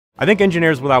I think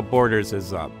Engineers Without Borders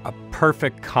is a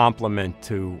perfect complement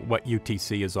to what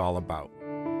UTC is all about.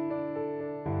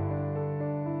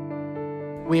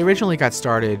 We originally got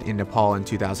started in Nepal in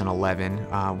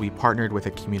 2011. We partnered with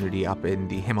a community up in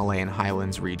the Himalayan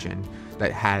highlands region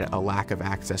that had a lack of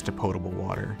access to potable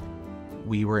water.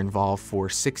 We were involved for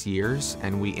 6 years,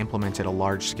 and we implemented a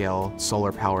large-scale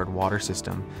solar-powered water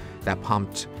system that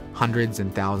pumped hundreds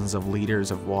and thousands of liters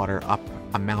of water up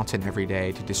a mountain every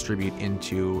day to distribute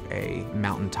into a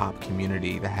mountaintop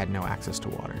community that had no access to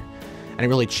water. And it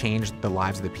really changed the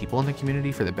lives of the people in the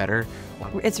community for the better.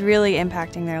 It's really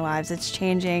impacting their lives. It's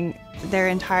changing the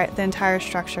entire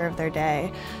structure of their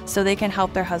day, so they can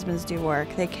help their husbands do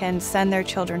work. They can send their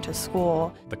children to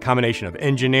school. The combination of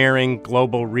engineering,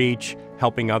 global reach,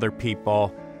 helping other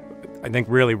people, I think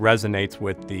really resonates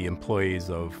with the employees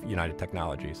of United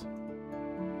Technologies.